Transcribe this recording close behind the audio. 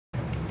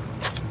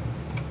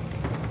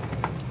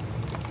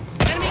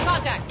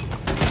Contact.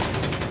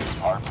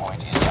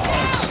 Hardpoint is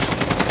ours.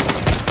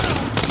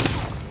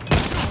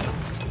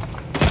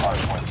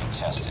 Hardpoint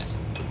contested.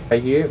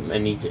 Right here,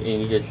 and you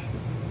just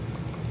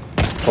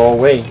go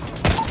away.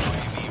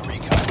 UAV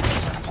recon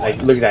for Like,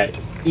 deployment. look at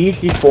that.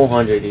 Easy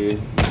 400, dude.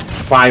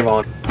 5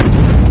 on.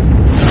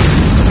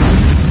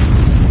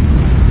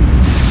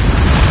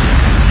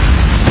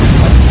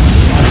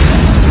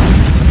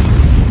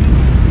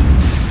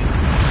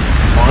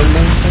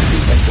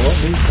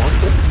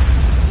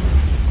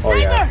 Oh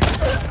yeah.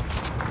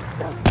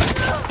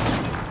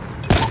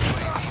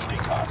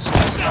 Recon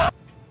started.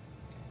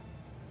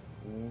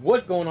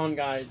 What's going on,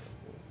 guys?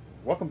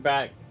 Welcome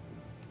back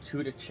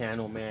to the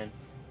channel, man.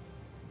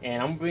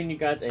 And I'm bringing you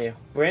guys a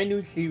brand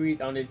new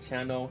series on this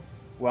channel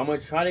where I'm gonna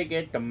try to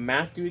get the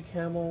mastery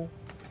camo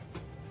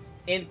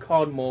in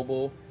COD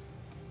Mobile.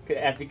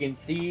 As you can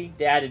see,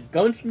 they added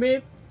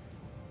gunsmith,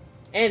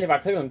 and if I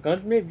click on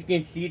gunsmith, you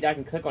can see that I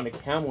can click on the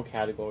camo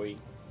category,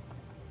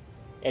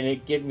 and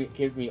it gives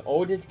me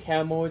all these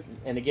camos,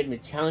 and it gives me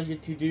challenges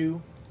to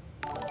do.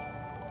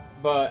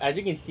 But as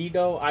you can see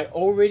though, I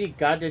already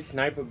got the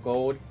sniper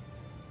gold,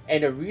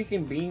 and the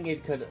reason being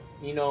is because,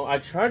 you know, I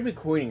tried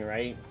recording,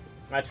 right?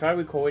 I tried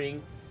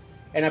recording,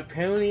 and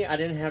apparently I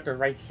didn't have the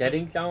right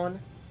settings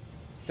on,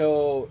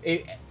 so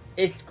it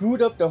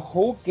screwed up the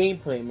whole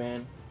gameplay,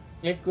 man.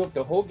 It screwed up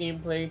the whole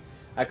gameplay.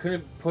 I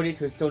couldn't put it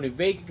to Sony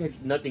Vegas because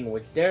nothing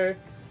was there,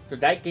 so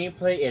that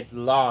gameplay is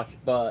lost.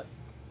 But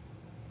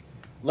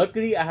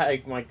luckily, I had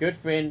like, my good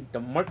friend, the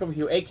Mark of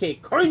Hero, aka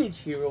Carnage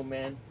Hero,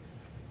 man.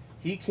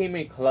 He came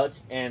in clutch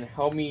and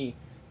helped me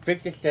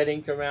fix the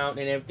settings around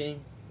and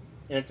everything.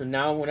 And so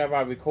now, whenever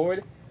I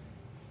record,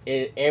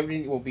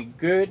 everything will be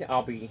good.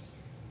 I'll be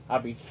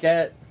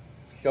set.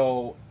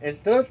 So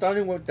instead of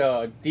starting with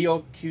the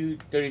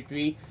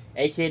DOQ33,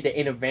 aka the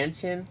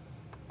intervention,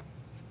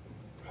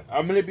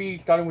 I'm gonna be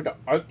starting with the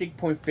Arctic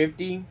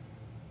 .50.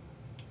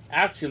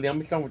 Actually, I'm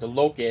gonna start with the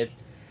Locus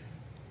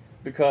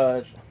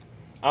because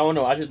I don't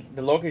know.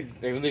 The Locus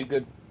is a really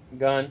good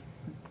gun.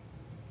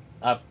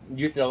 I've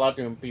used it a lot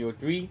during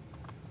BO3,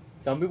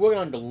 so I'm gonna be working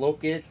on the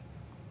Locus.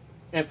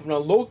 And from the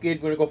Locus,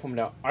 we're gonna go from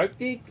the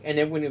Arctic, and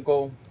then we're gonna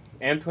go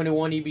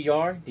M21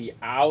 EBR, the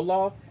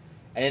Outlaw,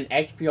 and then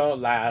XPR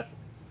last.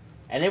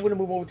 And then we're gonna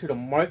move over to the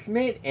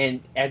Marksman.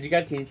 And as you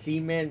guys can see,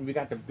 man, we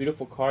got the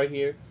beautiful car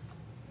here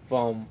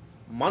from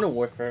Modern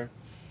Warfare.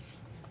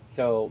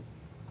 So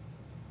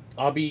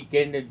I'll be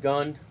getting this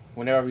gun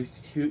whenever I reach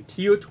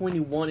tier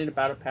 21 in the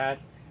battle pass.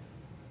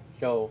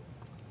 So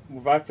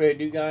without further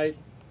ado, guys,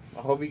 I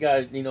hope you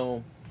guys, you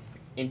know,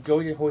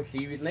 enjoy the whole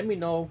series. Let me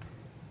know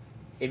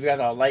if you guys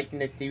are liking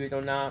the series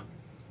or not.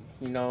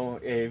 You know,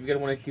 if you guys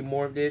want to see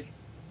more of this,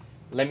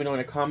 let me know in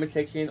the comment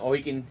section, or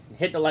you can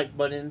hit the like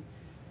button,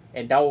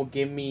 and that will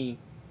give me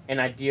an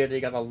idea that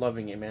you guys are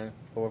loving it, man.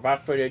 But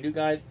without further ado,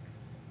 guys,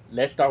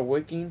 let's start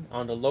working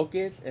on the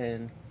Locus,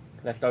 and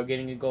let's start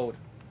getting it gold.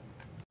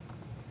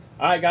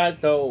 Alright, guys,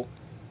 so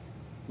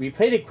we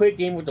played a quick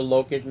game with the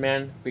Locus,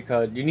 man,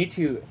 because you need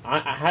to,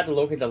 I had the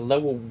Locus at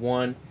level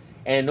 1,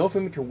 and in order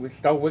for me to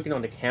start working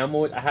on the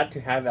camos, I had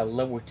to have at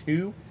level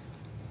 2.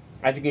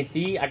 As you can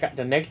see, I got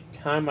the next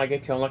time I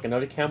get to unlock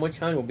another camo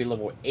challenge will be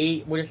level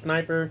 8 with a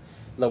sniper,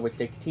 level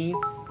 16.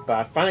 But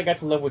I finally got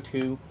to level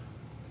 2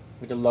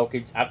 with the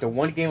Locus after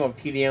one game of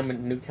TDM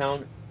in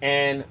Newtown,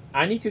 and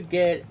I need to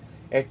get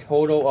a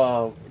total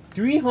of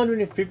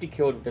 350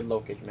 kills with the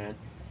Locus, man.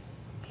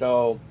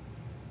 So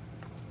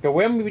the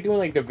way I'm gonna be doing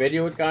like the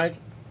videos, guys,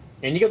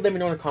 and you can let me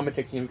know in the comment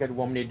section if you guys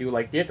want me to do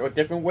like this or a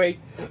different way.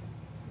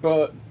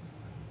 But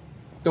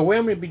the way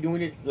I'm gonna be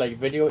doing it like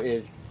video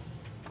is,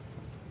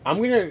 I'm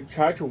gonna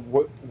try to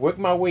work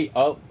my way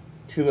up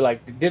to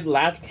like this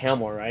last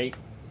camo, right?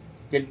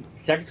 The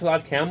second to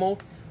last camo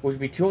would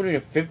be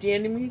 250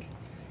 enemies,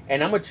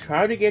 and I'm gonna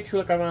try to get to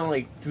like around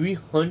like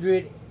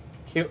 300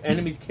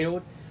 enemies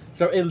killed.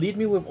 So it leaves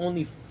me with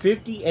only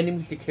 50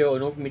 enemies to kill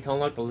in order for me to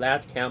unlock the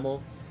last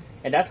camo.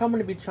 And that's how I'm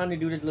gonna be trying to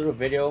do this little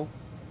video,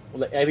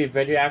 like every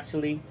video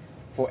actually,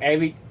 for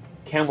every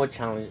camo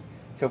challenge.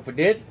 So for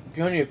this,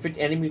 350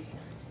 enemies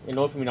in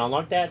order for me to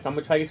unlock that. So I'm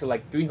gonna try to get to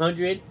like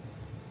 300.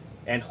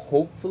 And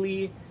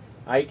hopefully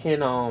I can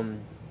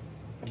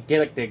get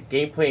like the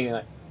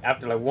gameplay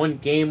after like one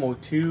game or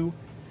two,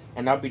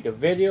 and that'll be the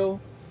video,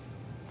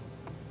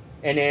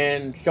 and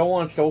then so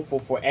on and so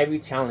forth for every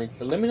challenge.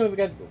 So let me know if you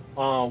guys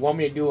want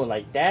me to do it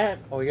like that,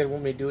 or you guys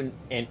want me to do it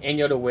in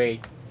any other way.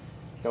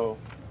 So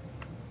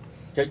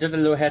just a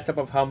little heads up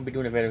of how I'm gonna be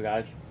doing the video,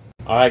 guys.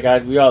 Alright,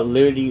 guys, we are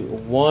literally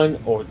one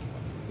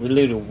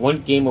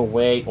game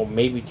away, or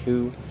maybe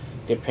two,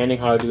 depending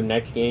how I do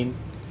next game.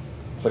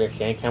 For the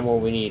sand camo,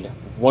 we need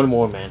one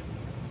more, man,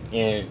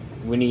 and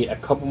we need a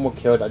couple more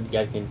kills. As you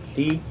guys can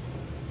see,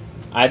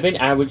 I've been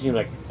averaging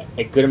like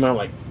a good amount,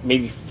 like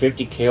maybe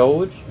 50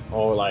 kills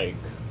or like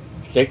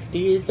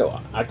 60,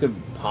 so I could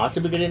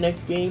possibly get it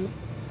next game.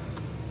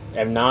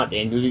 If not,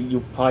 then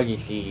you'll probably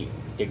see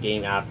the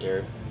game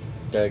after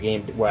the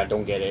game where I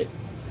don't get it,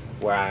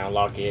 where I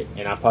unlock it,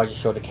 and I'll probably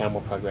just show the camo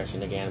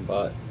progression again.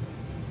 But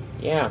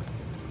yeah,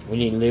 We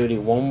need literally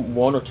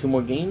one or two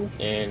more games,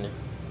 and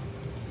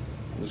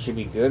we should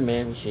be good,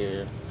 man. We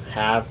should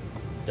have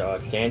the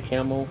sand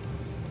camo.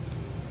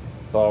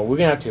 But we're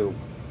gonna have to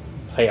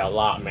play a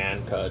lot, man,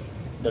 because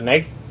the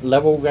next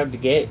level we have to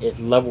get is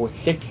level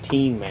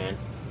 16, man.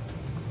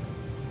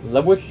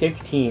 Level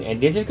 16, and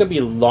this is gonna be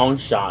long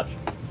shots.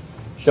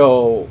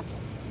 So,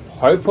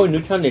 Hardpoint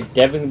Newtown is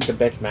definitely the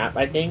best map,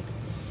 I think,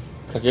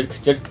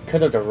 just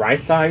because of the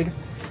right side.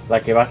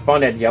 Like if I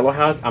spawn at Yellow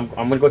House, I'm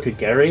gonna go to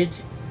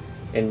Garage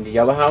in the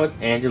Yellow House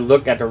and just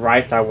look at the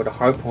right side where the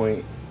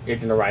Hardpoint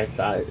is in the right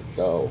side.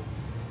 So,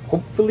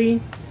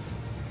 hopefully,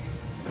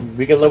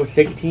 we get level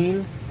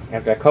 16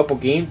 after a couple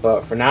games.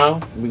 But for now,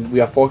 we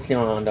are focusing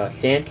on the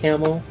sand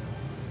camo,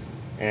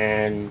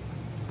 and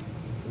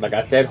like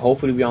I said,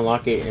 hopefully we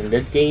unlock it in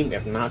this game.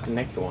 If not, the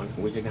next one.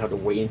 We're just gonna have to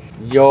wait and see.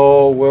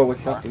 Yo, Will,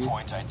 what's up, dude?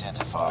 Point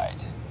identified.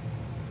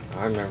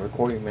 I'm not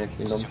recording, man.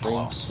 You know what I'm saying?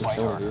 What's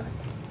up, dude?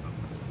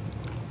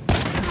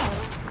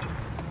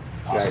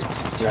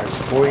 You guys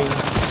recording?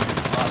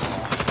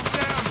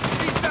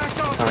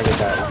 Trying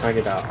to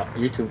get that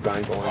YouTube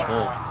grind going,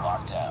 huh?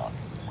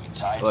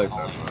 I like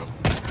that, bro.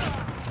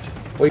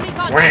 Wait,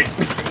 rank!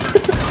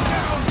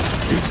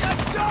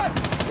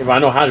 If I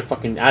know how to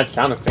fucking add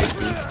sound effects,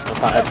 dude. That's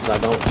how epics I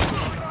don't.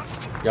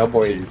 Yo,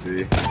 boy. It's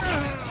easy.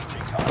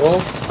 Well,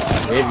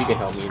 maybe you can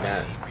help me in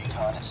that.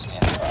 Recon is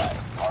standing by.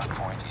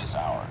 Hardpoint is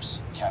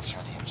ours. Capture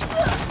the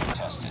objective.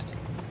 Tested.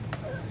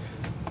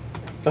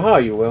 So how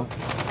are you, Will?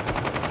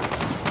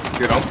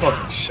 Dude, I'm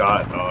fucking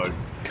shot, dog.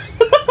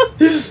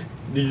 Did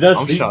you not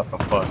I'm sleep? shot the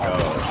fuck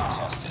out.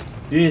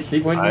 You didn't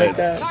sleep when you like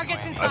that?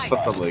 I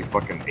slept at like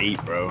fucking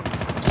 8, bro.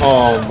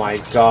 Oh my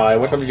god,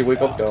 what time did you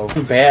wake up though?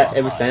 Bad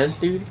ever since,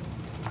 dude?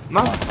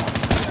 No.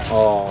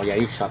 Oh yeah,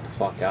 you shot the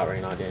fuck out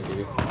right now then,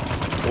 dude.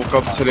 Woke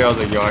up today, I was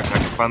like, yo, I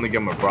can finally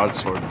get my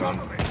broadsword done.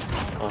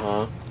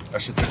 Uh-huh.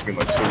 That shit took me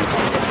like 2 weeks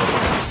to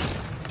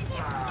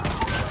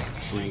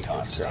get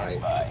Jesus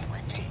Christ.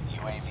 Repeat,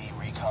 UAV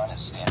recon is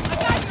standing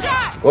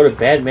by. Go to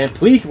bed, man.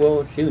 Please,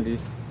 Will. Shoot, dude.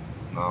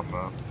 Nah,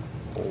 man.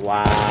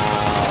 Wow.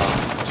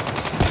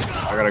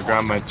 I gotta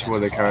grab my 2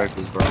 other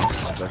characters, bro.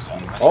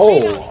 Destiny.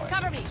 Oh!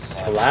 Cover me.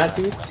 Collab,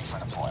 dude? Ready for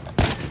deployment.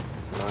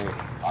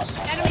 Nice.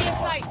 Enemy in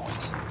sight.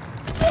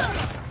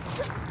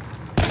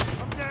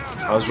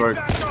 How's work?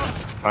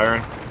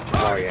 Tiring?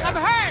 Oh, yeah. I'm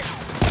hurt.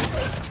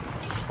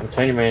 I'm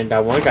telling you, man,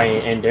 that one guy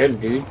ain't there,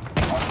 dude.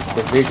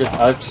 If they're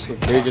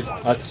just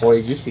us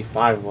boys, usually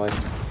 5 of us.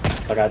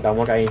 Like, that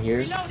one guy in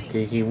here,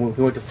 he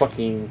went to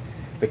fucking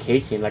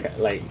vacation, like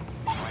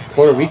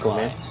Puerto Rico,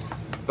 man.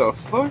 The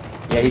fuck?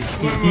 Yeah,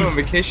 He's on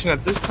vacation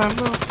at this time,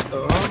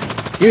 though?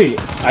 Dude,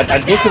 I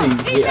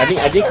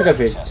think because of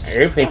his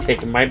airplane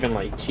ticket might have been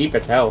like cheap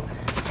as hell.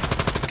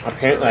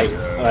 Apparently,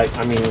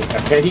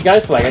 apparently he got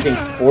it for like I think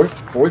four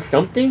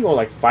something or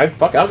like $5.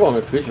 Fuck, I'll go on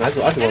a cruise and I'll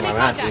go on my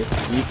ass, dude.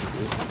 Easy,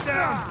 dude.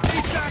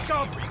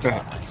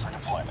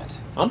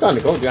 I'm down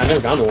to go, dude. I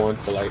never gone to one,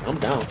 so like I'm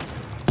down.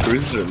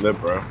 Cruises are lit,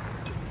 bro.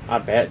 I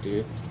bet,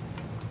 dude.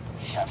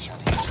 Capture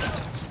the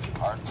objective.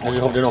 I just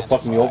hope they don't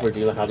fuck me over,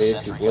 dude, like how they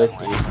did to Blitz,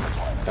 dude.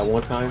 That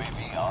one time.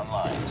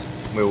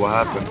 Wait, what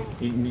happened?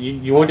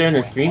 You went there in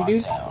the stream,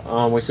 dude?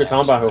 When she was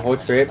talking about her whole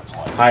trip,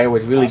 how it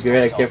was really good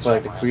except for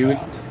like the cruise,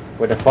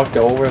 where they fucked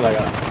her over, like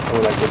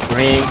the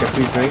drink, the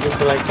free drink and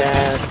shit like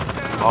that.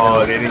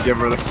 Oh, they didn't give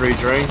her the free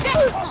drink?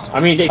 I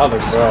mean, they other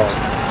girl.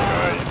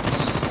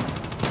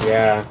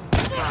 Yeah.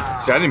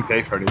 See, I didn't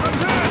pay for anything.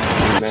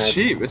 It's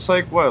cheap. It's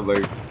like, what,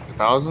 like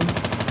 1,000?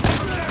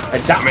 I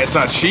mean, it's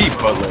not cheap,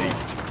 but like...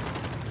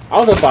 I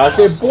was about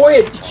to say, boy,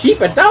 it's cheap,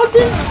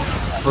 1,000?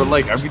 For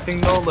like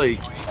everything though, like...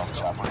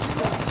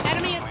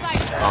 Enemy in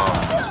sight.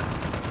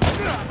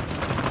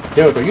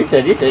 Dude, you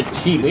said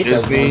cheap. We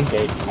said Disney.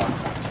 1K.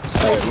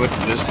 I went to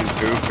Disney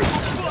too for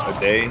a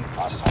day.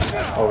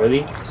 Oh,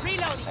 really?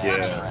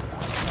 Yeah.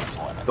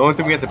 The only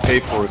thing we had to pay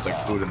for was like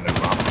food in there,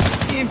 bro.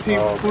 You ain't paying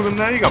for food in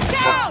there, you got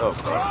fucked up,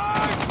 bro.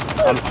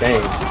 I'm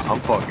saying. I'm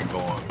fucking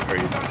going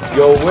crazy.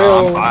 Yo,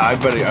 Will. I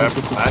actually bet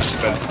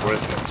it's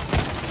worth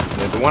it.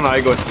 Yeah, the one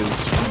I go to is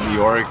from New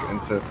York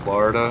into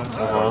Florida,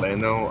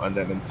 Orlando, and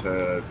then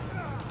into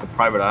the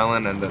private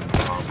island, and then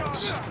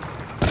Bahamas.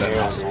 And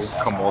then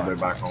come all the way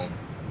back home.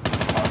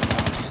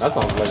 That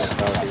sounds like a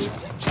style, dude.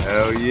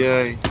 Hell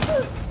yeah.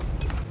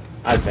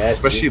 I bet.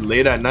 Especially dude.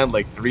 late at night,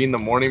 like 3 in the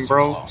morning,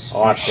 bro.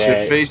 Oh, I Shit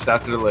bet. faced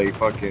after like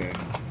fucking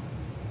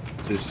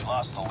just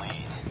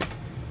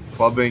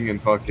clubbing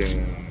and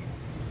fucking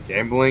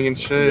gambling and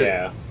shit.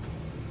 Yeah.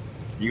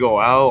 You go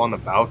out on the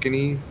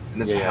balcony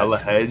and it's Yeah. hella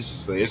heads.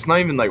 So it's not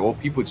even like old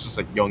people, it's just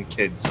like young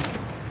kids.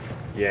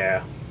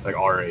 Yeah. Like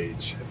our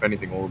age, if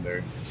anything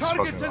older. Just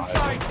fucking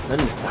vibe. Let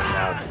me find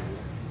out, dude.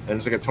 And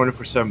it's like a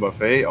 24/7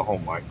 buffet. Oh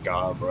my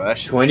god, bro. That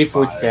shit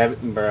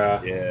 24/7,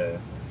 bruh. Yeah.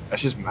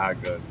 That's just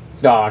mad good.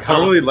 Dog, I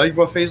don't really like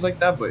buffets like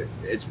that, but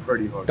it's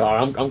pretty hard.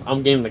 Dog,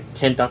 I'm getting like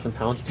 10,000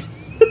 pounds.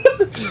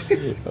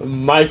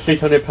 My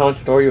 600-pound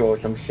story or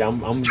some shit. I'm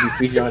gonna be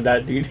featured on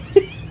that, dude.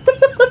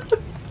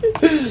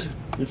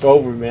 It's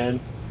over, man.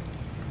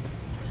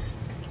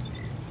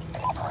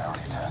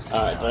 Priority task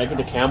Alright, did I get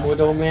the camo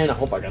though, man? I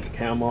hope I got the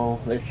camo.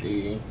 Let's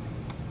see.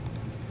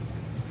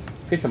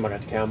 Good time I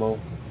got the camo.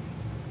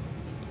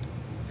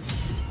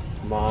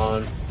 Come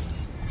on.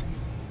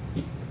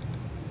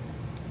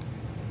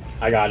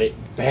 I got it.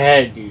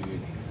 Bad, dude.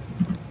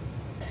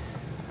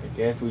 I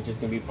guess we just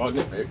gonna be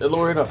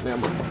lower it up,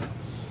 man.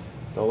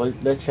 So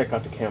let's check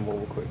out the camo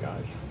real quick,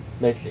 guys.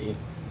 Let's see.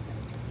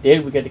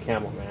 Did we get the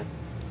camo, man?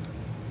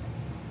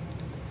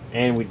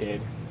 And we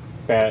did.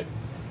 Bad.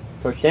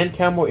 So sand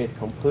camo is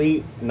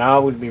complete.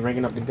 Now we'll be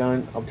ranking up the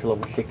gun up to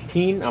level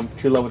 16. I'm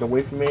 2 levels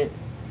away from it.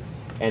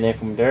 And then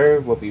from there,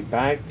 we'll be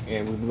back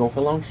and we'll be going for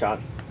long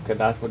shots. Because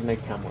that's what the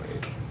next camo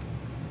is.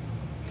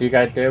 See you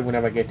guys there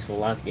whenever I get to the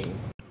last game.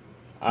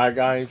 Alright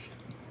guys.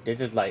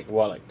 This is like,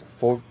 what, like the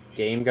 4th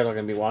game you guys are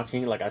going to be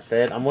watching. Like I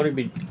said, I'm going to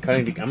be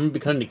cutting the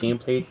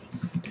gameplays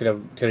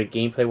to the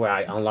gameplay where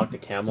I unlock the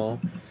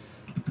camo.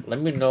 Let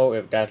me know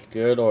if that's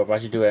good or if I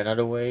should do it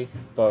another way.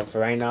 But for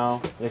right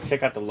now, let's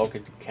check out the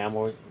Locus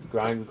camo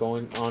grind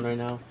going on right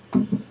now.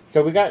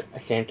 So we got a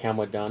sand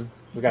camo done.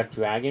 We got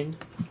dragon.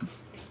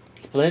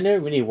 Splinter,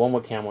 we need 1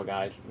 more camo,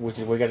 guys, which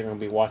is what you guys are going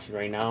to be watching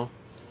right now.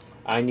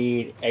 I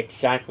need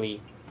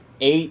exactly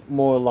 8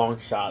 more long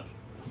shots.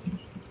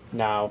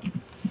 Now,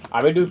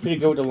 I've been doing pretty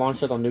good with the long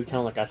shots on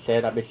Nuketown. Like I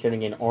said, I've been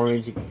sitting in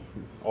orange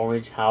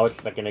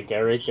house, like in a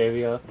garage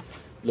area,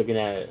 looking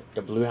at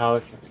the blue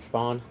house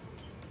spawn.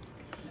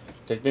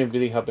 It's been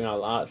really helping out a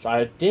lot. So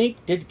I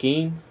think this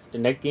game, the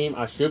next game,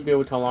 I should be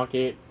able to unlock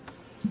it.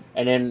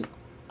 And then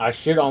I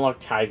should unlock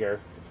Tiger.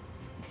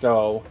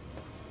 So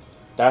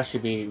that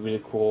should be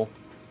really cool.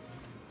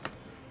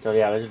 So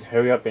yeah, let's just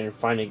hurry up and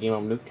find a game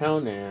on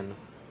Nuketown and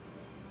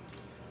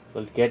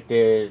let's get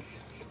this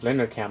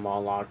Splinter camo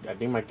unlocked. I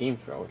think my game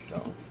froze,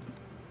 so.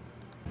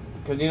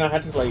 Because, you know, I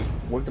had to like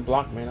work the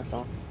block, man, that's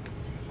all.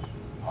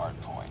 Hard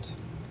point.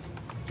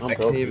 I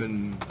can't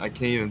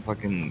even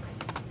fucking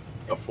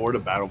afford a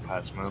battle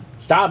pass, man.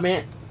 Stop,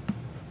 man.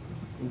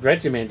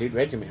 Regiment, dude.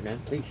 Regiment, man.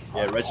 Please.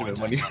 Yeah, regiment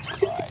money.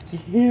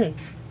 Yeah.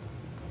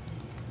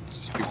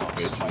 Stupid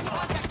bitch.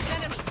 Contact with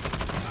enemy.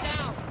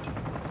 Down.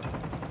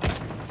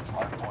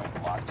 Hard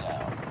point locked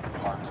down.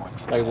 Hard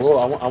point Like, contested.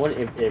 whoa, I want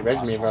a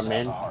regiment run,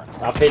 man.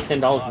 I'll pay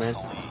 $10, man.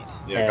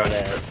 Yeah, got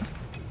it.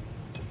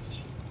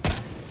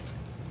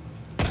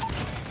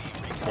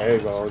 There you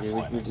go,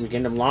 dude. We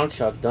getting them long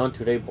shots done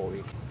today,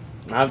 boys.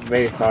 I'm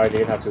very sorry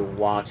they'd have to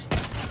watch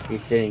me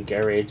sit in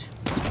garage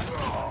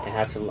and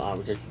have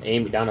to just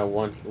aim it down at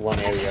one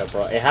area,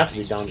 but it has to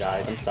be done,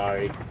 guys. I'm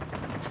sorry.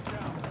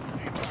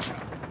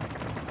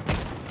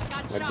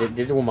 But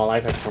this is what my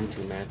life has come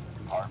to, man.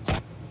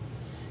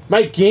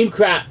 My game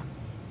crashed.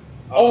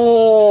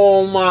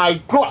 Oh my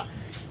god,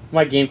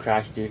 my game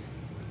crashed, dude.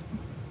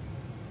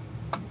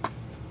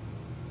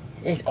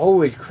 It's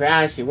always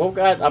crashing. Well,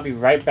 guys, I'll be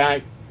right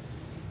back.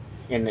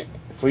 And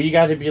for you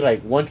guys to be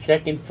like 1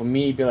 second, for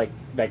me it'd be like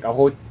a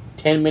whole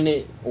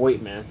 10-minute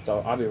wait, man. So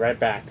I'll be right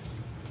back.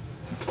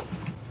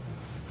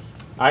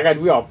 Alright guys,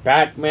 we are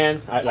back,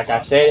 man. Like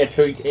I said,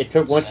 it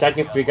took 1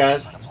 second for you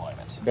guys.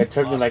 It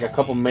took me like a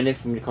couple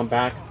minutes for me to come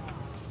back.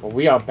 But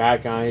we are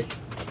back, guys.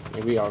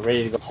 And we are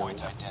ready to go.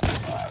 Point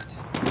identified.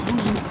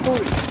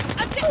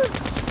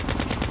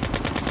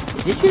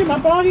 Did you shoot at my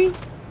body?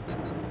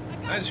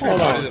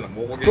 Hold on.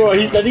 Bro,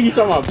 I think he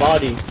saw my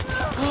body.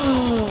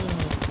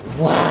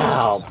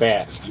 Wow,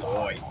 bad.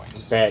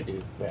 Bad,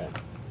 dude, bad.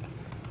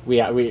 We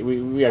are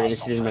gonna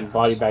shoot his man's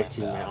body back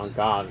to you, man. On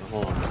God,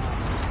 hold on.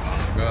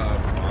 Oh God,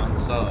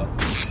 what's up?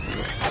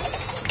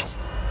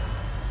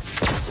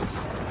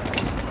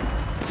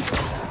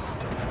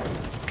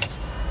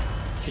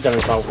 She's having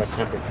a problem with my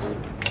tempers, dude.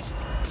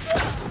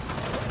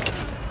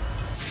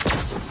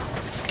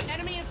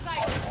 Enemy in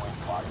sight. Point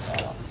locked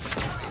down.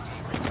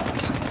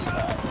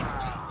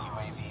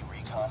 UAV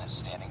recon is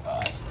standing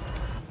by.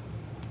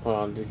 Hold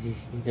on, did he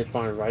just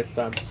find a right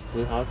side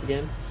blue house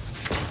again?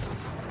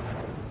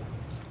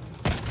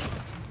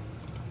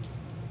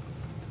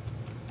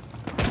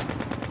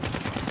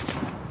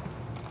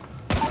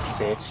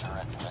 Bitch.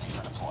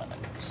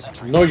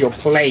 Know your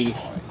place.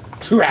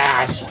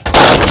 Trash.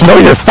 Know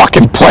your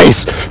fucking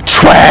place,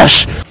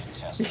 trash.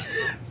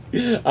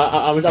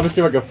 I'm gonna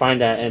see if I can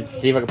find that and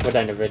see if I can put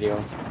that in the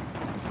video.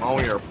 Know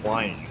your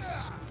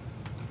place.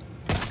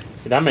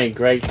 That man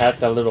Greg has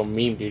that little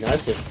meme, dude.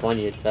 That's just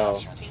funny as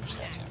hell.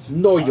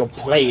 Know your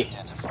place,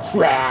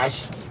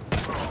 trash.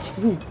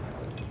 Look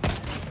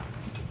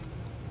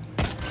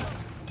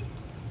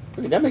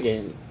at that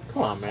again.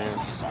 Come on, man.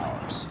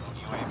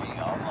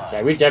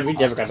 Yeah, we definitely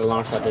got the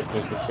long shot this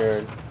game for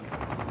sure.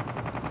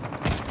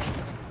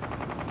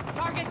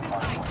 Targets in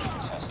sight.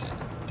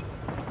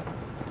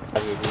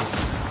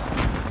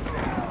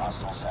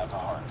 Hostiles have the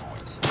hard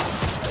point.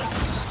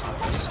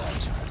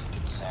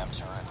 Sam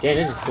turret. Damn,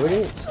 this is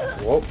good.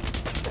 Whoa.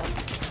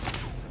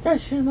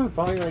 That shit in my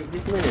body like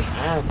this man is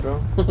ass, bro.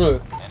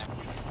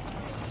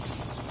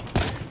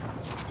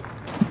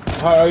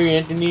 How are you,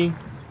 Anthony?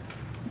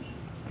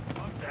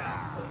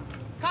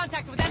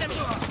 Contact with enemy.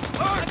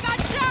 I got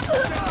shot.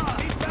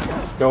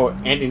 Yo,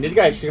 Anthony, this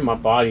guy is shooting my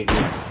body,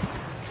 dude.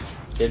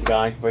 this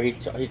guy, but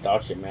he's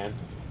dog shit, man.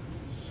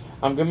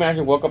 I'm gonna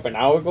imagine woke up an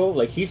hour ago,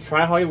 like he's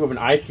trying hard with an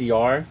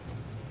ICR,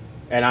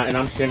 and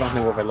I'm shitting on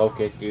him with a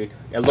Locus, dude.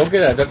 A Locus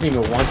that doesn't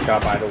even one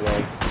shot, by the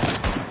way.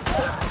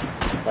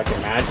 Like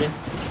imagine.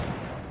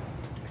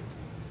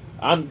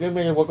 I'm good,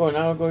 man. Woke up an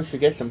hour ago.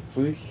 Should get some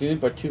food soon,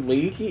 but too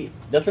lazy.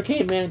 That's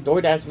okay, man.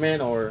 DoorDash,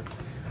 man, or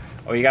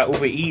you got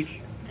Uber Eats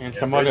and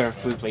some other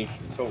food places,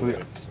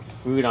 food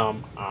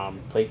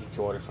places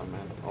to order from,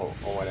 man, or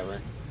whatever.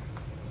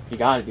 You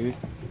got it, dude.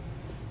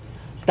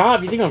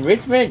 Stop. You think I'm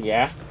rich, man?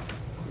 Yeah.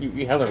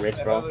 You hella rich,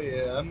 bro. Oh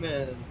yeah,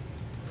 man.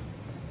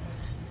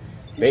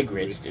 Big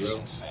rich, dude.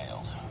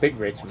 Big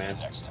rich, man.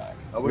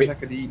 I wish I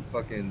could eat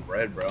fucking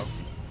bread, bro.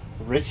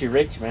 Richy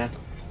rich, man.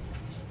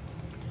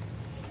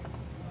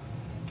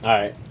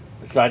 Alright.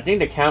 So I think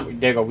the camo,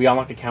 there you go, we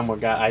unlocked the camo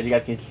guy. As you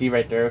guys can see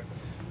right there,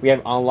 we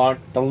have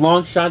unlocked the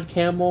long shot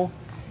camo,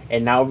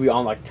 and now we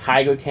unlock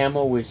tiger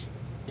camo, which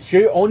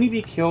should only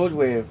be killed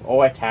with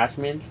all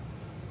attachments.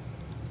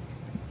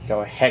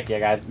 So heck yeah,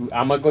 guys.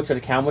 I'm gonna go to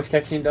the camo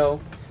section though,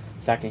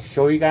 so I can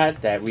show you guys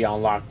that we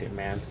unlocked it,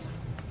 man.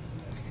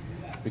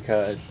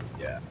 Because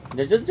yeah,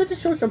 just to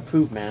show some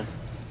proof, man.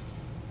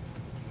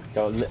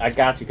 So I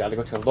got you guys.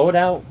 Go to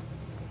loadout.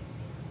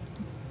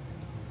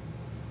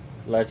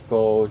 Let's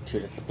go to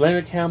the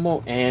Splinter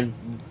camo, and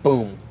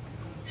boom,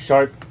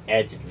 sharp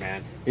edges,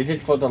 man. This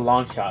is for the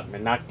long shot,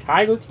 man. Not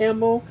tiger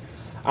camo.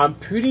 I'm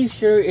pretty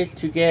sure it's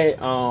to get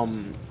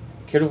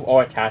killed with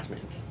all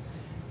attachments.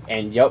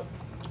 And yup,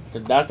 so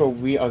that's what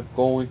we are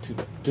going to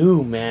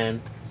do,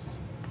 man.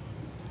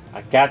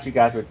 I got you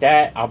guys with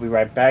that. I'll be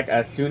right back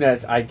as soon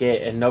as I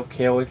get enough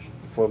kills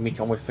for me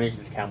to almost finish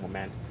this camo,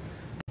 man.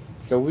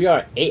 So we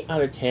are 8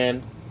 out of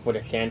 10 for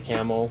the sand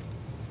camo.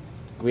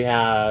 We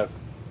have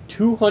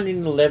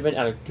 211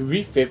 out of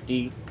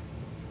 350.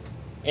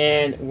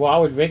 And while I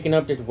was ranking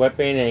up this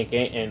weapon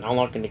and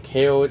unlocking the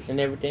kills and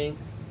everything,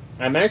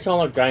 I managed to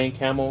unlock Dragon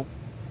camo.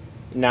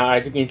 Now,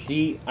 as you can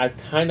see, I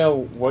kind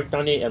of worked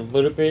on it a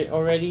little bit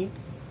already.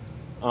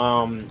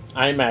 I'm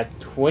at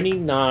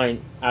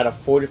 29 out of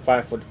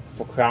 45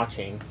 for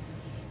crouching.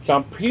 So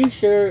I'm pretty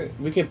sure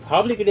we can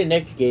probably get the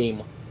next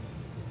game.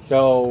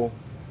 So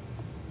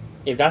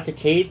if that's the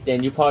case,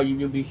 then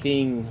you'll be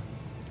seeing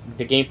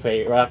the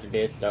gameplay right after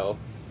this. So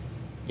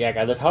yeah,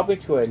 guys, let's hop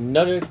into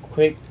another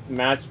quick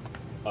match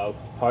of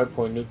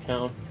Hardpoint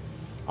Nuketown.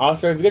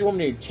 Also, if you guys want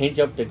me to change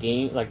up the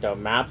game, like the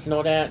maps and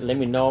all that, let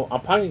me know.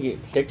 I'm probably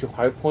gonna stick to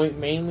Hardpoint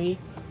mainly.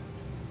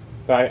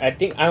 But I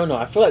don't know,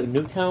 I feel like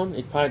Nuketown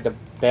is probably the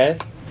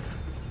best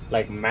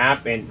like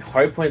map, and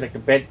Hardpoint is like the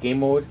best game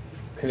mode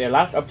because it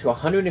lasts up to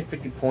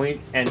 150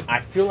 points. And I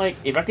feel like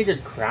if I could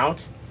just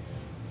crouch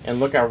and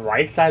look at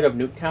right side of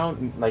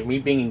Nuketown, like me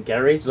being in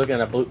garage, looking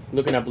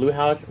at blue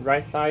house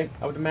right side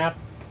of the map,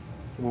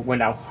 when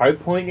that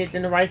Hardpoint is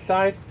in the right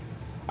side,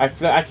 I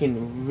feel like I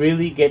can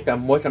really get the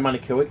most amount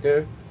of kills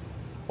there,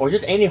 or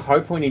just any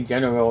Hardpoint in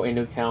general in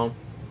Nuketown.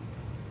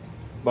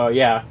 But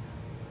yeah,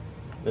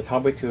 let's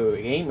hop into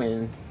a game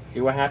and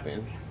see what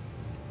happens.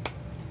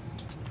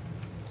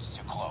 It's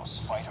too close.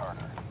 Fight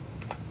harder.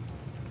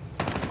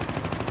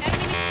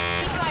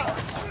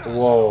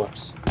 Whoa.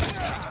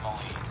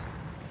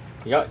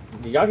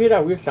 Did y'all hear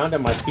that weird sound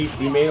that my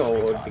PC made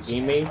or the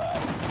game made?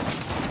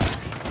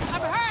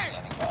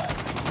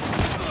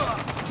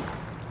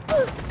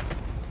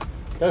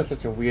 That was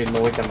such a weird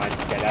noise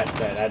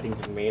that thing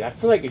just made. I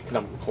feel like it's because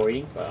I'm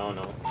recording, but I don't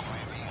know.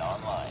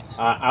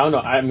 I don't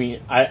know. I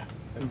mean,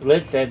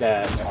 Blitz said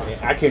that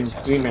I can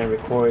stream and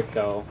record,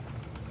 so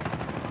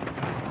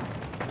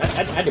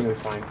I think we're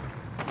fine.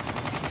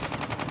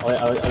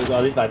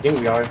 At least I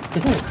think we are.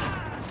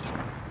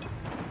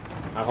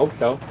 I hope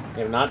so.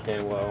 If not,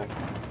 then well,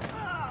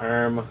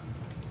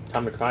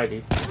 time to cry,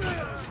 dude.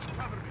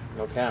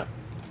 No cap.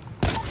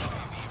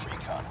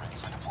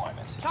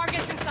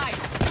 Targets in sight.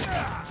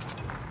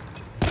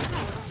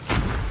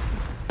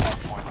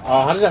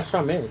 Oh, how did that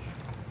shot miss?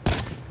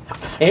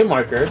 Hit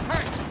marker.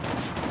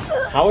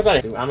 How was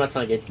that? I'm not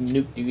trying to get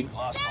nuked, dude.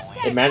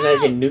 Imagine I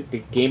get nuked the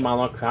game I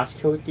unlock crash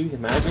kills, dude.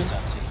 Imagine.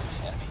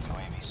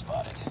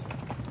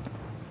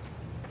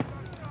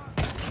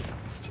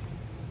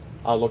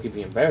 Oh, look, you'd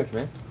be embarrassed,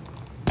 man.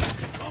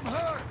 I'm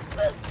hurt.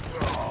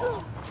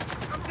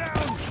 I'm down.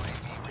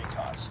 UAV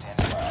recon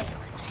standing by.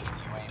 Repeat,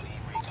 UAV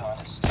recon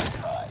is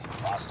standing by.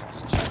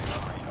 Hostiles checking the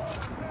radar.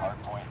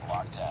 Hardpoint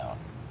locked down.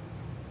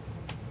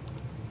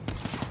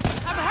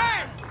 I'm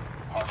hurt.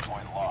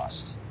 Hardpoint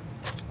lost.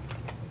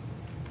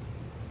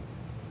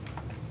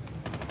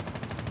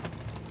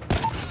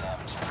 Sam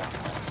turret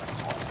ready for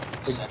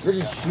deployment. They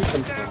just shoot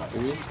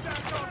something, dude.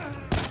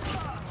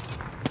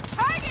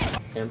 Target.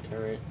 Sam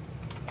turret.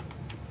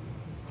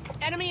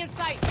 Enemy in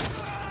sight.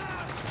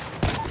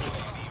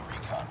 UAV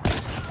recon ready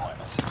for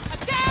deployment.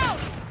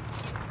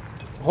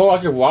 Oh, I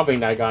was just wobbling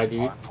that guy,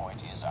 dude.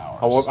 Hardpoint is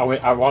ours.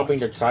 I wobbling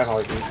the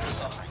tryhard, dude.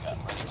 Sentry gun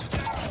ready to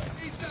deploy.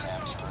 Sam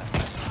turret ready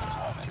for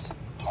deployment.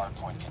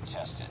 Hardpoint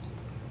contested.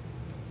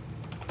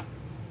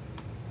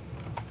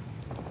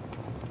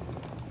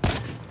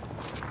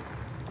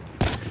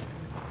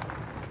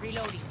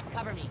 Reloading.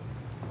 Cover me.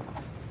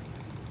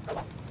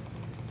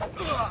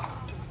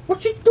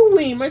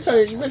 doing? I'm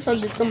trying to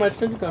destroy my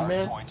sentry gun,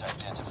 man. Hardpoint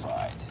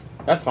identified.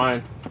 That's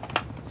fine.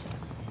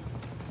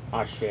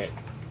 Oh shit.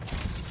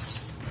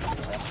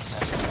 Friendly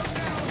sentry gun.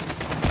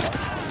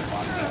 Hardpoint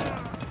locked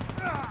down.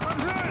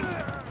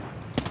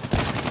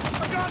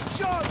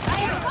 I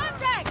have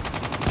contact!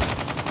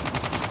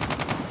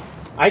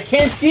 I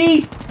can't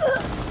see.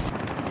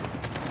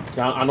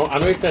 I know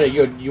you said that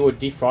you were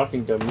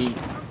defrosting the meat.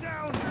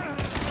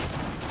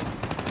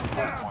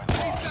 Hardpoint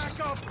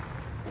lost.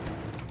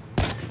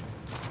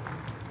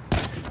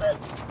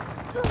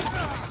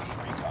 UAV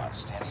recon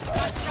standing by.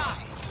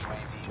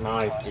 UAV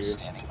Nice, recon is dude.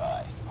 standing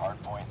by.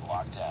 Hardpoint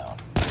locked down.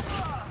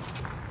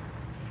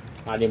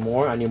 I need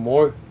more. I need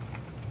more.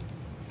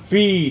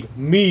 Feed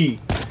me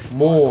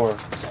more.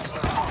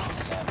 Contested.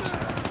 SAM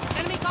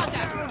Enemy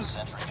contact!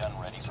 sentry gun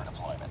ready for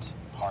deployment.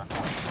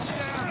 Hardpoint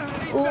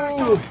contested. Ooh.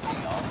 UAV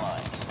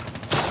online.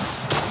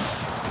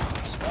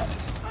 Spotted.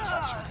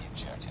 Capture the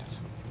objective.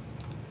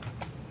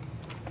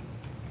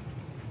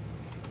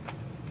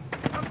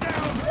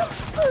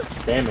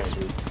 Damn it,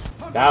 dude.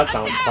 That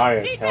sounds down. fire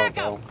as Need hell,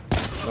 backup. bro.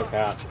 Look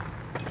out.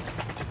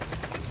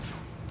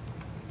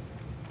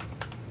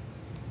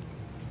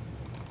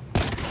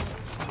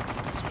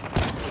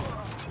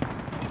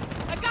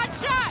 I got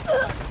shot!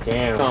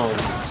 Damn.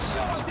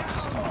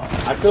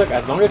 I feel like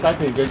as long as I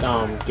can just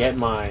get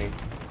my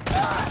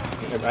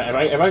if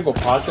I go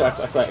positive,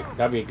 I feel like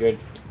that'd be a good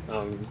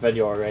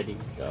video already.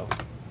 So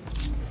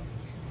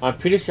I'm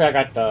pretty sure I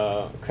got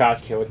the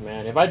crouch kills,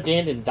 man. If I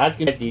didn't, then that's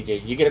good. DJ,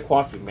 you get a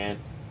coffee, man.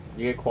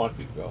 You get a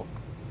coffee, bro.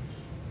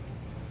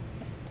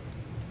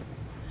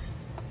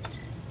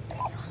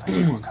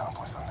 You failed to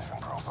accomplish the mission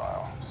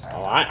profile. Stand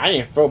Oh, I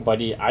didn't throw,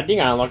 buddy. I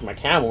think I unlocked my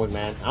camo,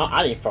 man.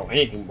 I didn't throw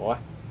anything, boy.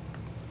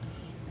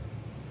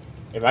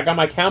 If I got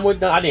my camo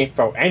done, I didn't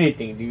throw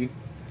anything, dude.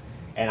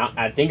 And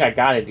I think I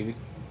got it, dude.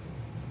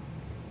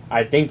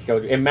 I think so.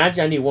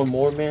 Imagine I need one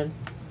more, man.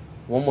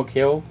 One more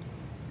kill.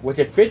 Was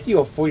it 50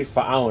 or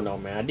 45? I don't know,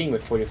 man. I think it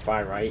was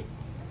 45, right?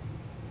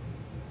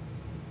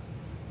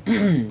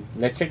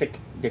 Let's check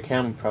the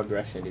camo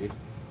progression, dude.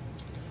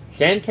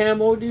 Sand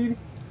camo, dude.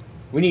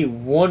 We need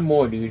one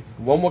more, dude.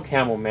 One more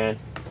camo, man.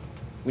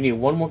 We need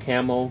one more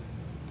camo.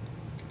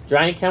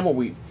 Giant camo,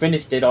 we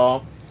finished it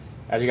all.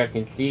 As you guys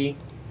can see.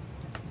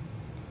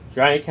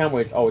 Giant camo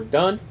is all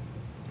done.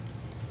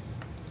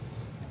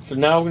 So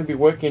now we're going to be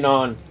working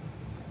on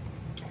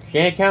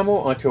sand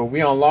camo until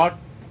we unlock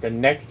the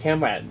next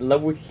camo at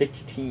level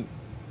 16.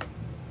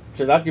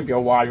 So that's going to be a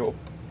while.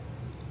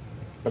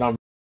 But I'm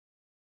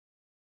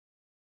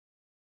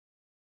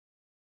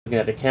looking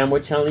at the camo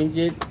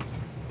challenges.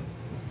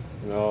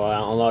 You know, I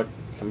unlocked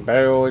some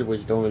barrels,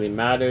 which don't really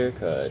matter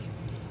because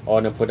I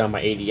want to put on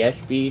my ADS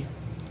speed.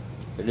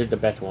 So this is the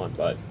best one,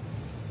 but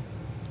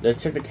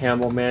let's check the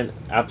camo, man.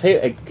 I play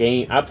a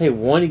game. I play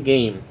one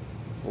game,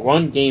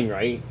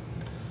 right?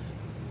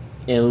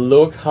 And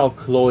look how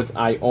close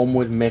I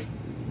almost missed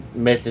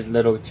this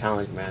little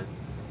challenge, man.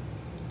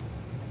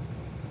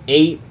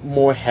 8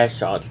 more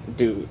headshots,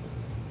 dude.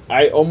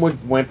 I almost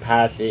went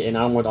past it and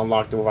I almost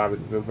unlocked it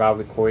without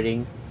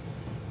recording.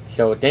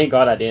 So thank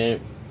God I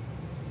didn't.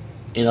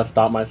 And I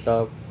stopped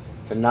myself.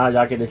 So now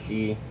y'all get to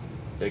see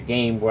the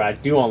game where I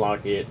do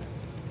unlock it.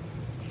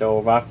 So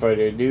without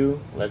further ado,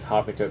 let's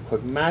hop into a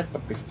quick match.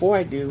 But before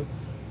I do,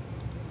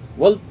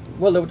 what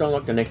level do I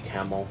unlock the next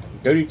camo?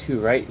 32,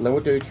 right? Level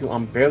 32.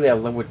 I'm barely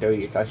at level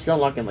 30, so I should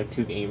unlock in like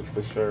 2 games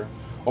for sure.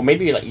 Or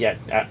maybe like, yeah,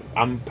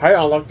 I'm probably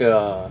unlock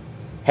the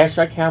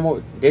headshot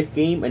camo this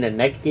game, and the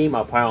next game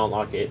I'll probably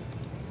unlock it.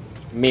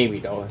 Maybe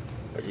though.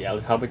 But yeah,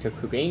 let's hop into a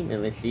quick game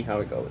and let's see how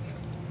it goes.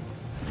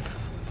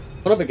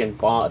 I'm up against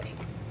bots,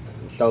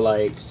 so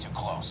like it's too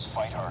close.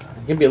 Fight harder.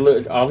 it can be a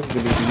little,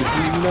 obviously gonna be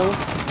easy, you know.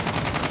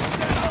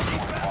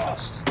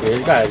 Lost.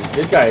 Yeah,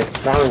 this guy is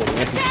trying with an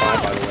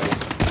MP5, by the way.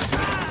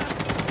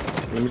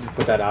 Let me just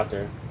put that out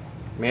there.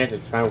 Man,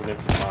 is trying with an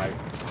MP5.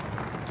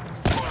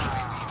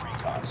 UAV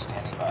recon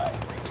standing by.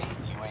 Repeat,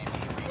 UAV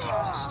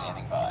recon is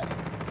standing by.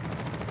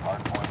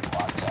 Hardpoint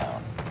locked down.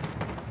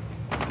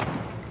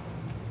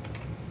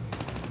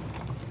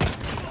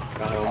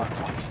 Got him.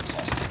 Hardpoint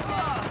contested.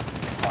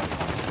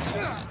 Hardpoint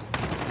contested.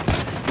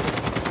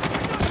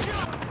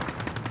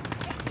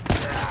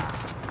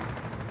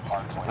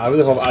 Hardpoint I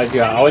really hope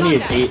contested. I all I need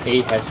is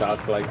 8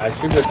 headshots. Like I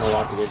should be able to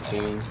unlock this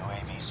game.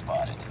 UAV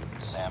spotted.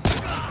 SAM ready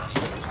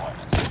for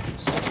deployment.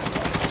 Sentry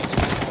gun ready to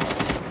deploy.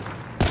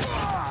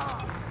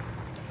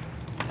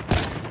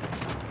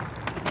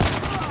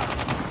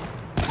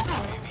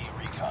 UAV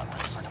recon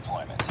ready for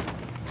deployment.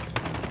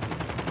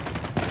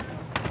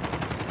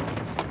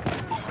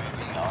 UAV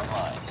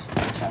online.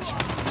 Capture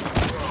the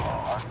objective.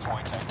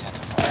 Hardpoint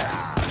identified.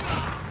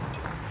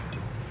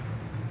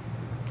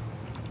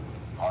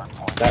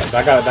 Hardpoint.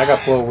 That got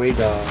put away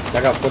the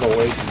I got shot!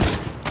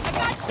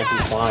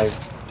 MP5.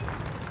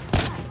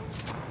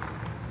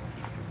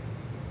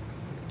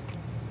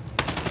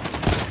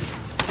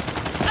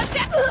 I'm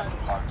down!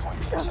 Hardpoint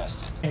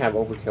contested. I have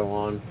overkill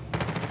on.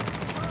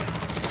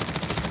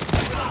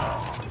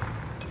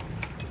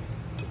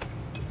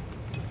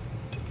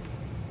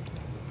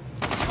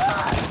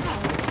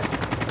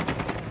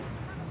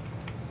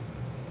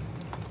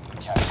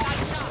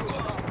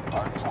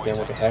 again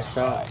with the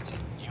headshot.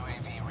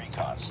 UAV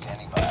recon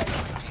standing by.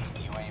 Repeat,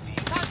 UAV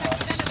recon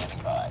standing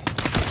by.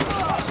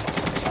 Hostiles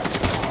have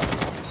captured the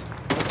hardpoint.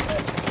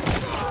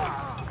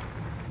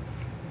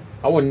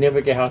 I would never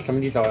get how some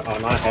of these are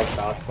not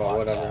headshots or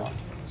whatever. Lockdown.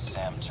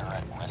 SAM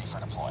turret ready for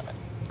deployment.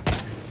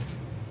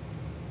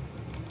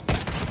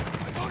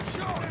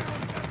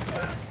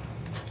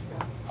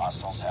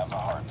 Hostiles have the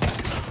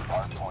hardpoint.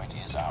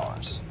 Hardpoint is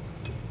ours.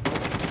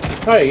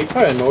 He's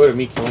probably annoyed with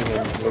me killing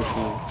him,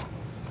 low-key.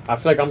 I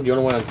feel like I'm the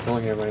only one that's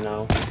killing him right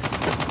now.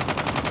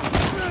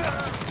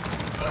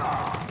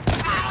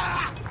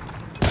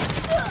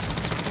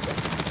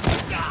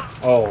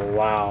 Oh,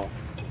 wow.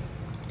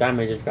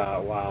 Damage just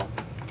got, wow.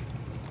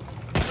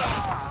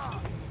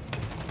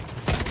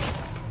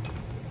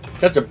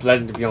 Such a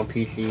blessing to be on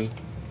PC.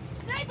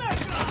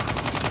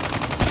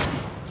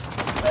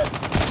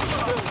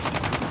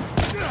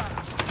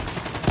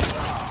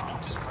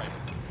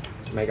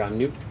 I got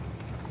nuked.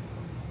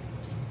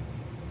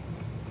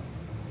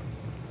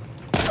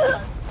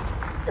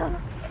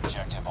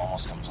 Objective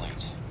almost complete.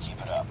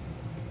 Keep it up.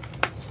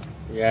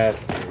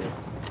 Yes, dude.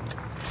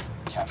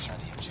 Capture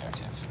the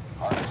objective.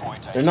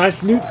 Hardpoint. A nice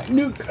nuke.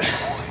 Friendly nuke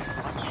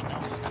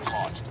has been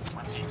launched.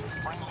 Repeat.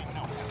 Friendly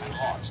nuke has been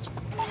launched.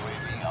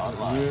 UAV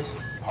online.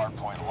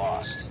 Hardpoint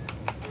lost.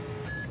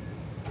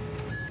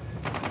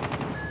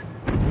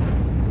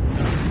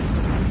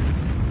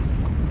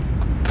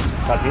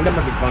 So I think that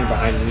might be spawning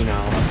behind me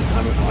now.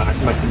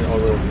 Actually, my team is all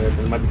over there,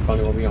 so it might be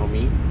spawning over here on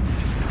me.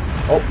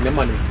 Oh, never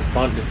mind. It's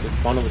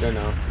spawned over there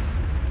now.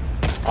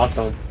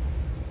 Awesome.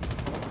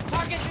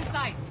 Target's in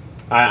sight.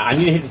 I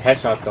need to hit this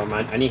headshot though,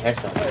 man. I need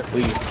headshots,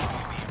 please.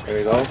 There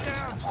we go.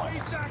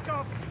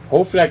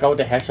 Hopefully I got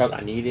the headshot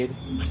I needed.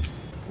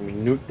 We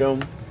nuked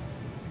them.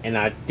 And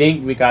I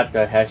think we got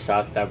the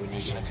headshots that we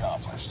Mission needed.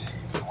 accomplished.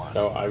 Good work.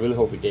 So I really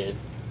hope we did.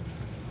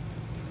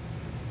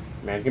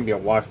 Man, it's gonna be a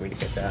while for me to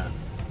get that.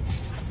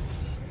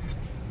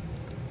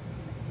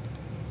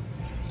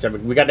 So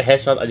we got the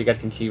headshot as you guys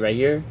can see right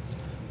here.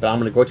 But I'm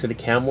gonna go to the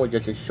camo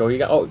just to show you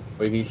guys. Oh,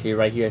 you can see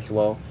right here as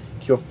well.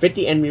 Kill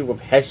 50 enemies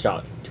with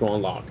headshots to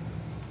unlock.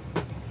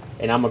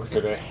 And I'm gonna go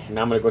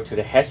to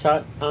the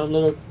headshot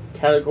little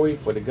category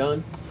for the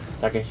gun,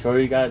 so I can show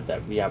you guys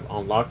that we have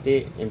unlocked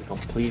it and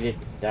completed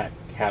that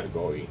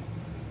category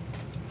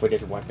for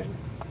this weapon.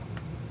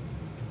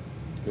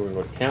 We're gonna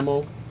go to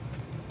camo,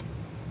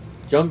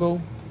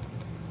 jungle,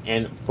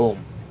 and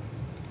boom.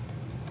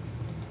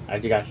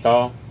 As you guys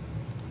saw,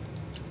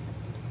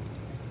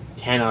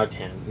 10 out of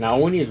 10. Now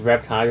only is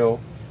reptile.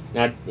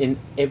 Now,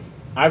 if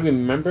I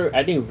remember,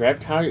 I think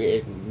reptile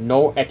is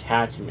no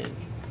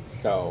attachments,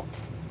 so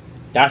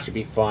that should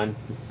be fun.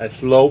 A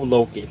slow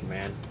Locus,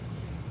 man.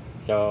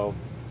 So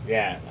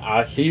yeah,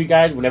 I'll see you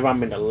guys whenever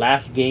I'm in the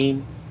last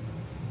game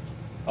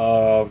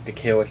of the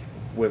kills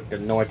with the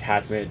no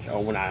attachments,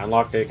 or when I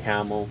unlock the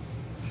camo.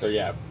 So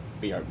yeah,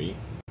 BRB.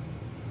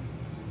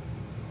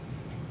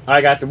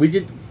 Alright guys, so we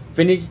just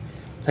finished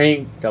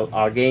playing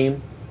our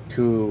game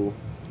to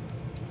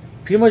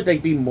pretty much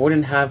like be more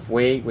than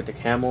halfway with the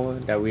camo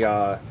that we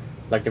are,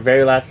 like the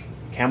very last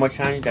camo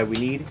challenge that we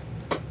need.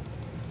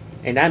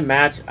 In that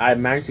match, I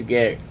managed to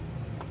get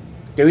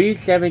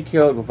 37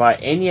 kills without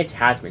any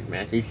attachments,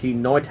 man. So you see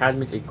no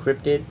attachments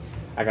encrypted.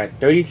 I got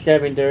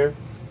 37 there.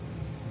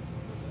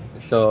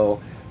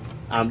 So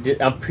I'm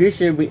pretty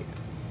sure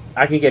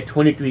I can get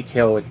 23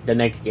 kills the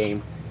next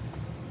game.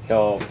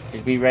 So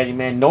just be ready,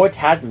 man. No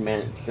attachment,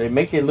 man. So it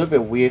makes it a little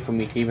bit weird for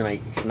me to even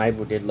like snipe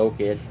with this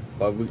Locus,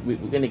 but we're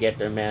gonna get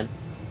there, man.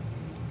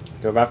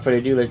 So without further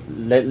ado,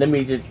 let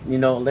me just, you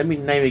know, let me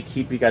not even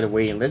keep you guys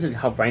waiting. Let's just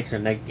hop right to the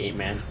next game,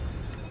 man.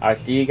 I'll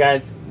see you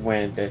guys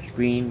when the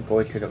screen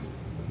goes to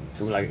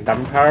like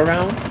diamond power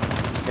rounds.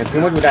 And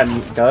pretty much what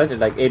that does is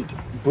like it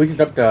boosts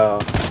up the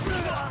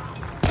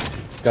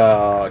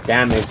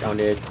damage on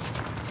it.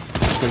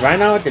 So right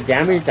now the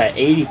damage is at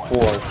 84.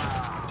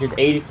 Just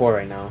 84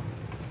 right now.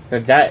 So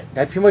that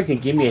pretty much can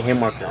give me a hit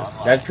marker.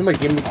 That pretty much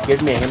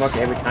gives me a hit marker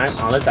every time,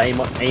 unless I aim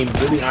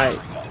really high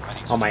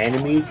on my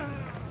enemies.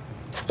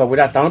 But with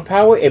that diamond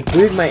power, it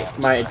boosts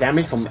my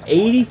damage from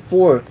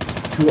 84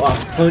 to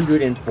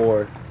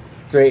 104.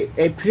 So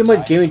it pretty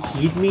much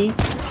guarantees me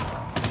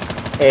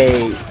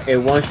a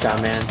one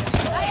shot, man,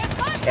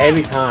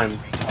 every time.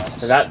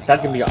 So that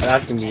can be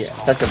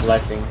such a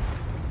blessing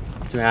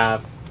to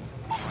have.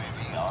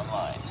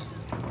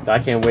 So I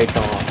can't wait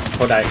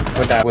for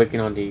that working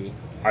on the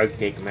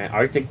Arctic, man.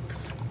 Arctic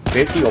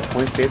 50 or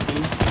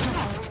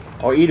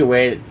 .50, or either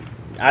way,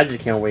 I just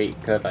can't wait,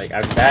 cause like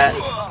after that,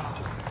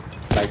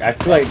 like I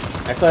feel like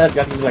that's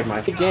gonna be like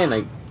my again,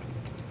 like.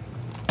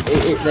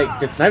 It like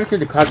the sniper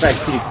seems to crack back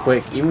pretty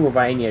quick, even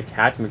without any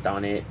attachments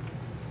on it.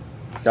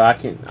 So I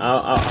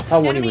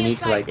probably won't even need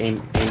to like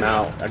aim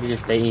out. I can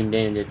just stay aimed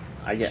in, and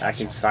I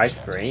can try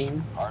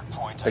spraying.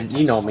 But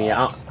you know me,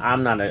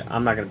 I'm not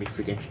gonna be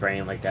freaking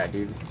spraying like that,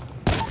 dude.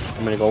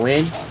 I'm gonna go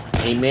in,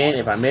 aim in.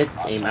 If I miss,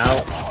 aim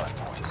out.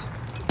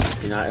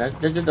 You know, that's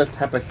just the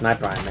type of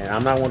sniper I am, man.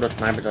 I'm not one of those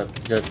snipers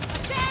that just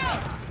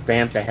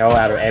spams the hell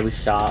out of every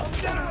shot.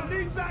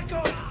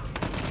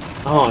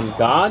 On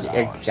God?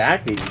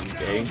 Exactly,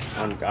 DJ.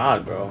 On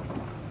God, bro.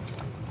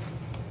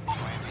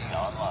 UAV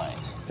online.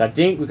 So I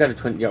think we got a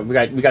 20. Yeah, we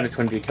got a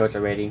 23 kills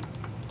already.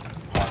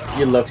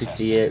 You love to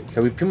see it.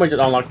 So we pretty much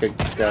just unlocked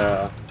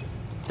the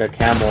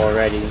camo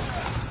already.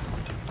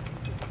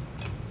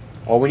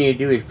 All we need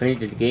to do is finish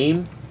the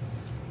game.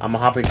 I'm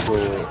gonna hop into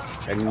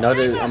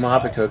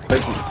a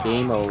quick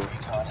game of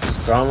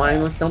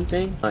Frontline or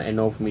something, in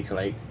order for me to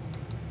like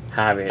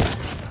have it.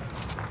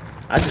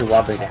 I just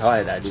whopping the hell out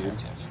of that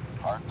dude.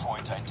 Hard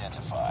point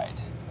identified.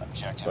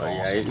 Objective. But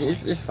yeah,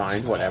 it's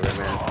fine, whatever,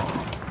 man.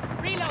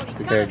 Reloading.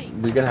 Because Cover me.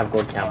 we're gonna have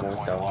gold camo,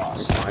 so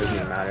it's fine. It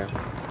doesn't matter.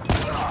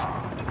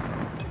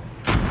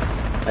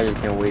 I just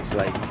can't wait to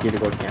like see the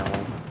gold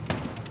camo.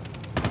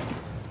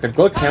 Cause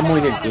gold camo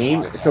in the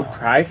game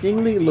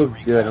surprisingly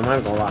looked good. I'm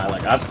not gonna lie.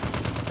 Like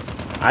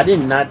I did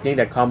not think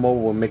that Camo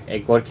would make a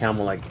gold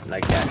camo like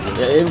that.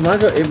 It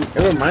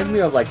reminds me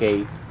of like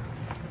a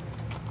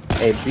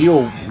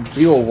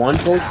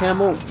BO1 gold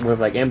camo with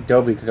like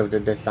MW because of the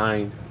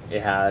design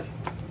it has.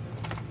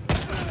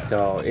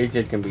 So it's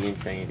just gonna be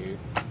insane, dude.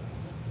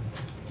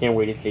 Can't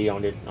wait to see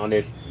on this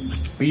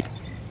beat.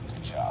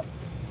 Good job.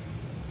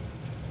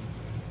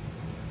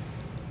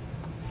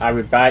 I'll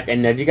be back,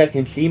 and as you guys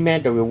can see,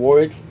 man, the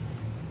rewards,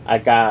 I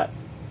got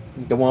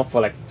the one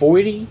for like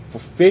 40, for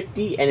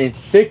 50, and then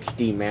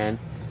 60, man.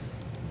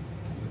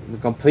 We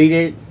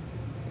completed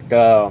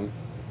the,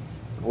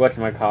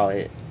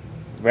 whatchamacallit,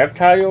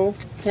 reptile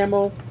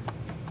camo,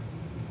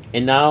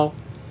 and now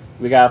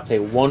we gotta play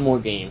one more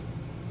game.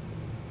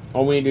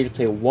 All we need to do is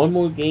play one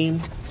more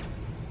game,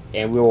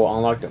 and we will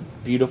unlock the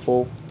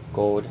beautiful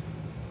gold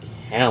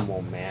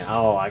camo, man.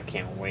 Oh, I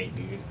can't wait,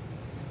 dude.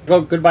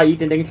 Well, goodbye,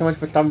 Ethan. Thank you so much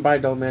for stopping by,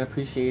 though, man.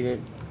 Appreciate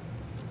it.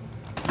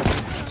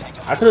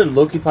 I could have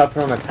low-key probably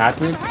put on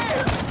attachments,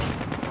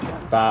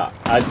 but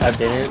I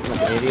didn't,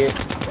 like an idiot.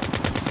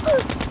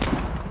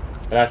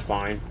 But that's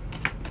fine.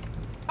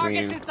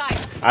 Targets in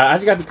sight. I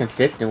just gotta be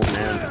consistent,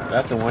 man.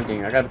 That's the one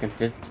thing. I gotta be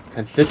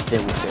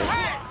consistent with it.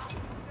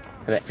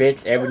 Cause it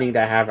fits everything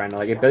that I have right now.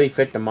 Like, it barely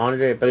fits the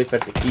monitor, it barely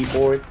fits the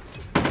keyboard.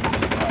 So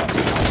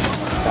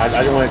I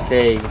just want to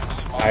say,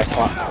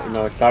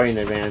 sorry in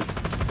advance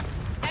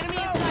Enemy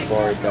in sight.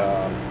 for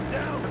the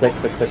click.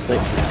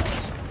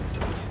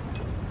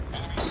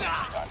 Enemy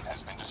sentry gun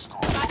has been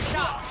destroyed. Got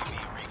shot.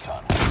 UAV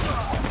recon.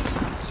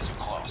 It's too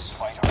close.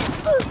 Fight hard.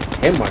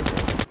 hit marker.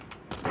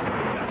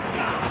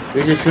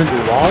 We just shoot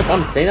through walls?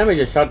 I'm saying that we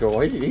just shot through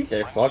walls. He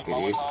said, fuck it,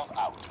 dude. Molotov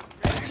out.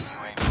 Enemy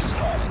UAV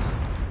spotted.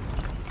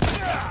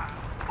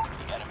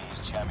 The enemy is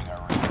jamming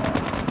our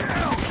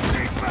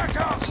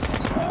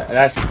radar.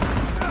 That's,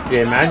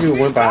 yeah, imagine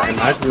we win by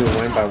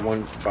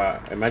one,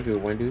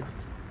 dude.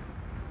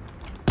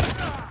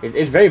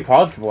 It's very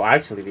possible,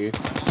 actually, dude.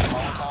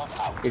 Molotov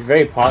out. It's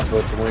very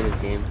possible to win this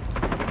game.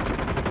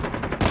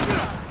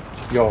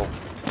 Yo.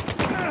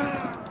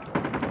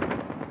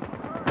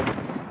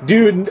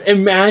 Dude,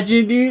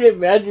 imagine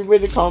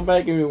with the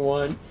combat game we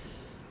won.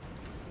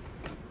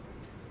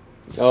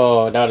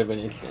 Oh, that would have been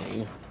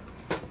insane.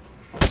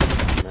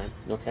 Man,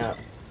 no cap.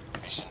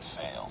 Mission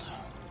failed.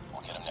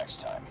 We'll get him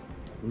next time.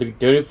 Look,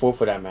 34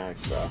 for that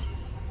max, bro.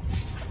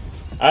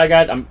 Alright,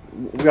 guys,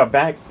 we are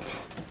back.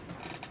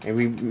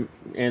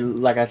 And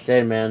like I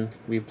said, man,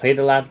 we played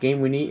the last game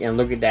we need, and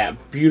look at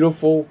that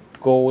beautiful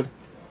gold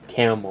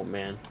camo,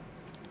 man.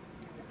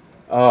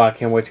 Oh, I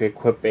can't wait to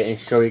equip it and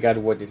show you guys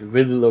what it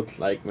really looks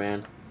like,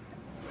 man.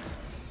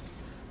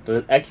 So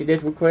let's exit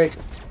this real quick.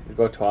 We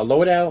go to our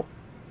loadout.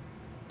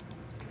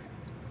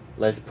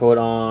 Let's put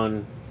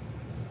on.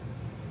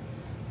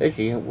 Let's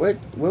see, where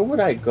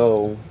would I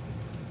go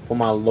for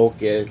my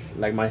Locus,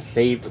 like my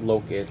saved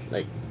Locus?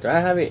 Like, do I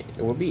have it?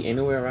 It would be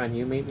anywhere around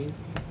here, maybe.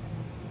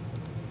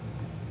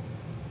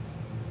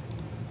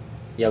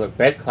 Yeah, look,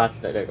 best class.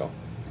 There you go.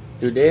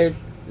 Do this.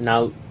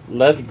 Now,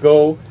 let's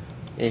go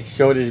and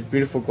show this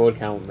beautiful gold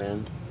camo,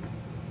 man.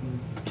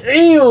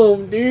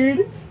 Damn,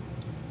 dude.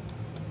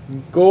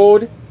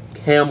 Gold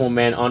camo,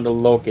 man, on the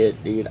Locus,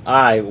 dude.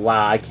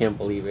 Wow, I can't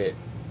believe it.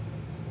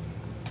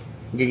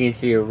 You can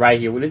see it right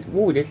here. What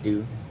would this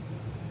do?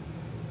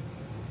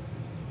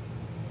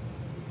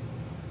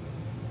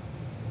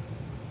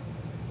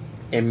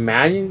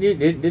 Imagine, dude.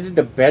 This is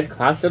the best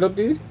class setup,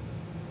 dude.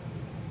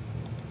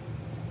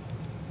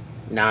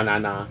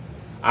 Nah.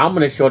 I'm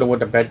gonna show them what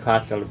the best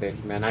class setup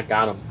is, man. I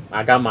got them.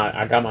 I got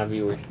my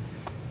viewers,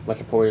 my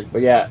supporters.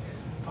 But yeah,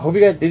 I hope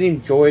you guys did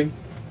enjoy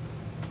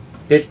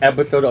this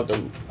episode of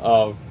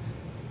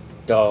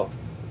the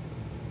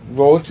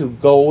Road to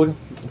Gold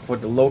for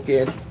the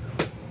Locus.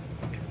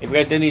 If you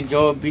guys did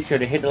enjoy, be sure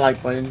to hit the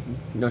like button.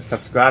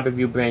 Subscribe if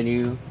you're brand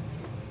new.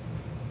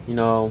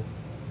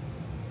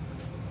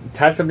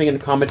 Type something in the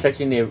comment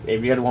section if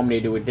you guys want me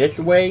to do it this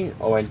way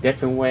or a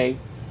different way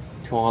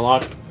to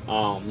unlock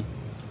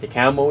the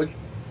camos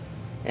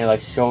and like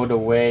show the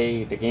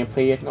way the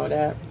gameplay is and all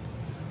that.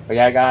 But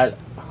yeah, guys,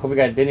 I hope you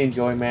guys did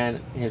enjoy,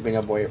 man. It's been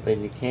your boy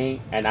Blazing King,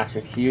 and I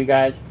shall see you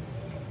guys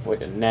for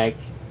the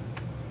next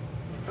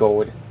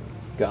gold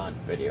gun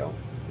video.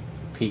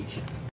 Peace.